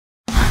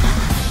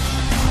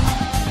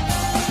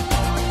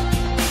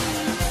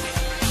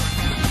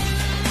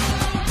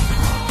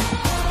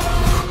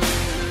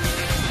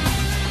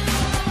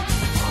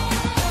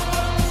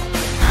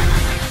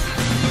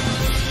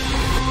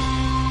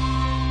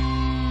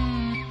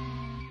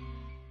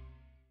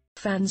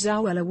Fans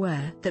are well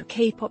aware that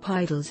K-pop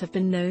idols have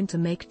been known to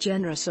make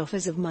generous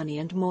offers of money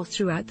and more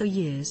throughout the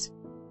years.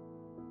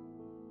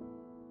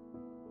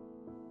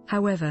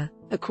 However,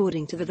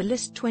 according to the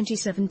List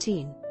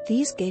 2017,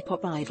 these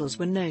K-pop idols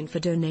were known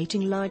for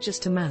donating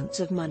largest amounts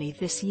of money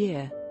this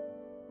year.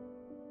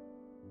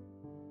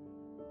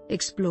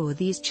 Explore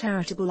these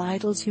charitable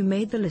idols who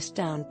made the list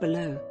down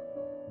below.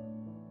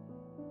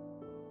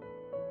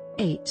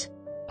 8.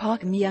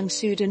 Park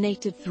Myung-soo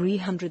donated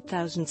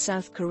 300,000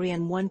 South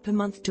Korean won per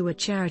month to a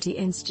charity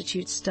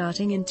institute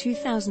starting in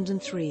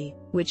 2003,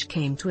 which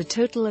came to a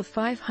total of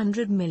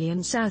 500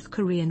 million South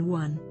Korean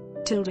won.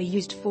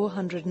 Used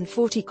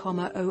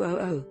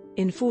 440,000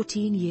 in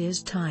 14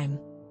 years' time.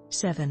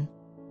 7.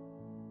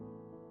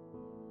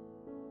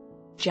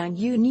 Jang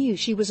Yoo knew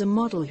she was a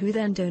model who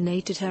then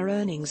donated her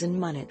earnings and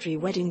monetary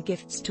wedding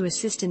gifts to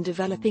assist in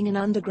developing an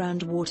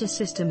underground water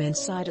system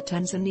inside a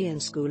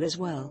Tanzanian school as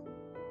well.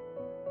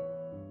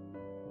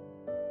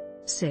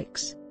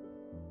 6.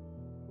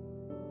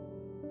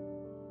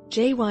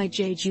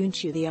 JYJ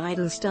Junchu, the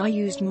idol star,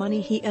 used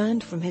money he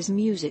earned from his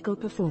musical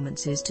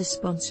performances to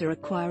sponsor a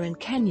choir in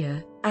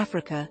Kenya,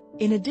 Africa,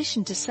 in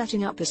addition to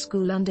setting up a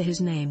school under his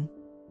name.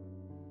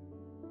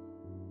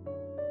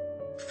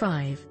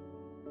 5.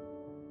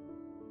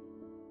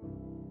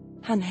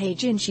 Han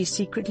Hae-jin, she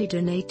secretly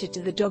donated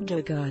to the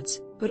Dogdo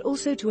Guards, but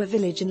also to a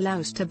village in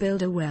Laos to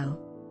build a well.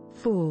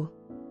 4.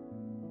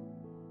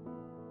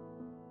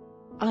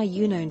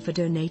 IU, known for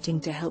donating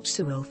to help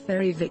Sewol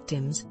ferry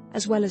victims,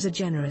 as well as a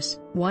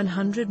generous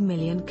 100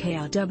 million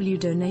KRW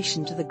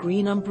donation to the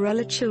Green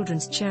Umbrella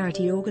Children's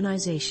Charity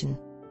Organization.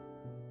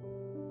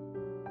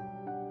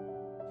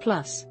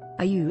 Plus,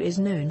 IU is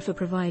known for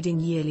providing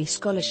yearly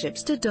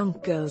scholarships to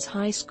Donk Girls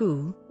High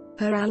School,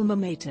 her alma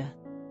mater.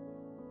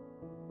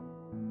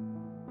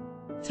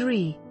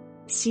 3.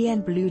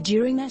 CN Blue,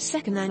 during their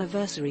second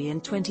anniversary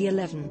in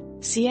 2011,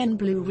 CN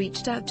Blue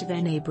reached out to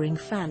their neighboring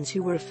fans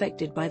who were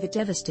affected by the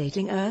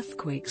devastating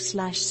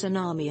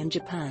earthquake/tsunami in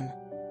Japan.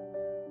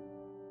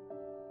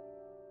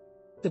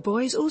 The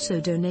boys also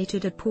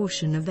donated a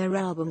portion of their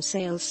album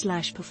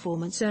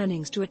sales/performance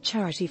earnings to a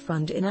charity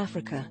fund in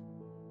Africa.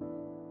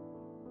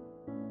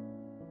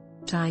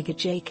 Tiger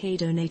JK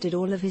donated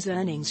all of his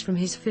earnings from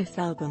his fifth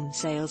album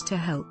sales to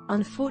help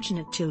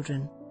unfortunate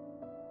children.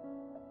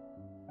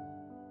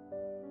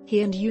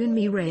 He and Yoon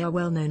Mi-rae are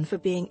well known for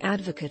being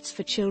advocates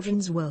for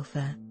children's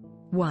welfare.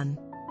 1.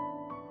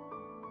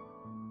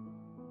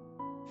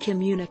 Kim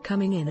Yoona.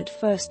 Coming in at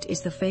first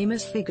is the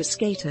famous figure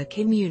skater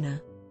Kim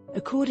Yoona.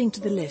 According to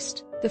the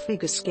list, the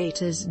figure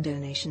skater's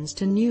donations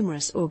to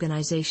numerous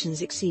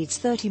organizations exceeds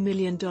 $30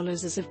 million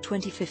as of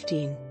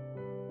 2015.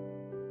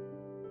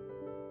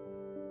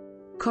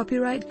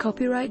 Copyright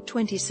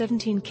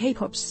 2017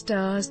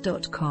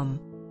 kpopstars.com.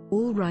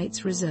 All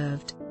rights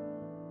reserved.